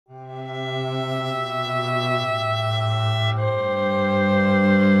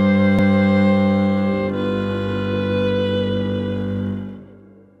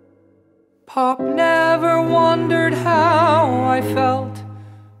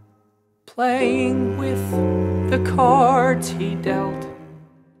playing with the cards he dealt.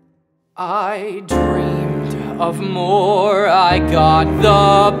 I dreamed of more, I got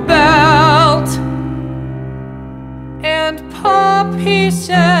the belt. And Pop, he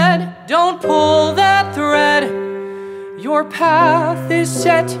said, don't pull that thread. Your path is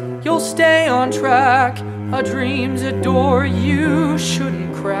set, you'll stay on track. A dream's a door you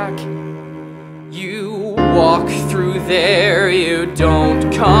shouldn't crack. You walk through there, you don't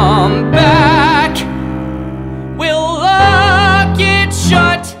come back. We'll lock it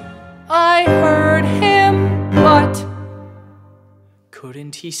shut, I heard him, but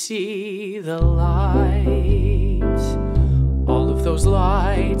couldn't he see the lights? All of those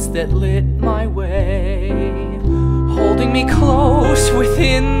lights that lit my way, holding me close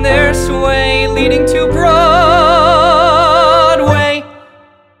within their sway, leading to Broadway.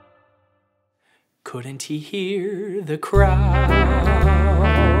 Couldn't he hear the crowds?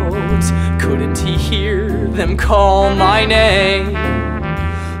 Couldn't he hear them call my name?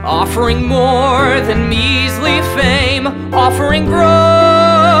 Offering more than measly fame, offering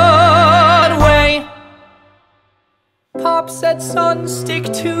Broadway. Pop said, son, stick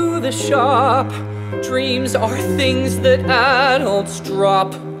to the shop. Dreams are things that adults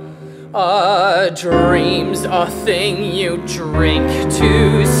drop. A dream's a thing you drink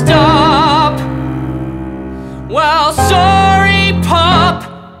to stop. Well, sorry, Pop,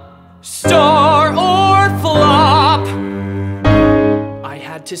 star or flop. I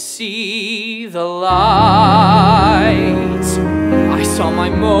had to see the lights. I saw my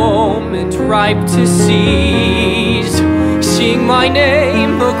moment ripe to seize, seeing my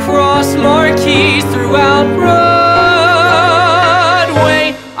name across marquees throughout Broadway.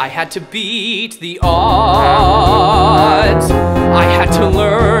 I had to beat the odds. I had to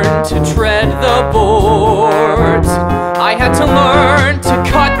learn to tread the boards. I had to learn to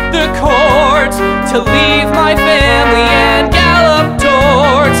cut the cords, to leave my family and gallop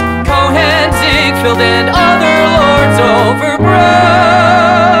towards Cohen, Ziegfeld, and other lords over Broadway.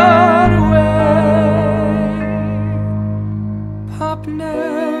 Pop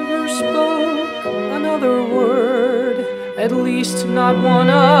never spoke another word, at least not one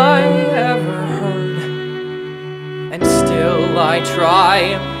I ever heard. And still I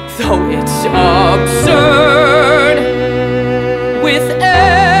try, though it's absurd, with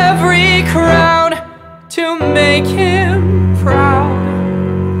every crowd to make him proud.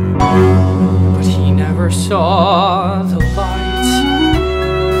 But he never saw the light.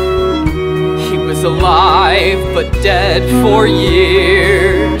 He was alive but dead for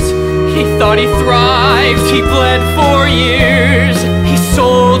years. He thought he thrived, he bled for years. He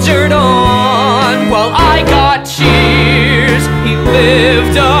soldiered on while I got cheers. He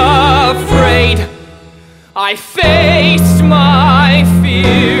lived afraid. I failed.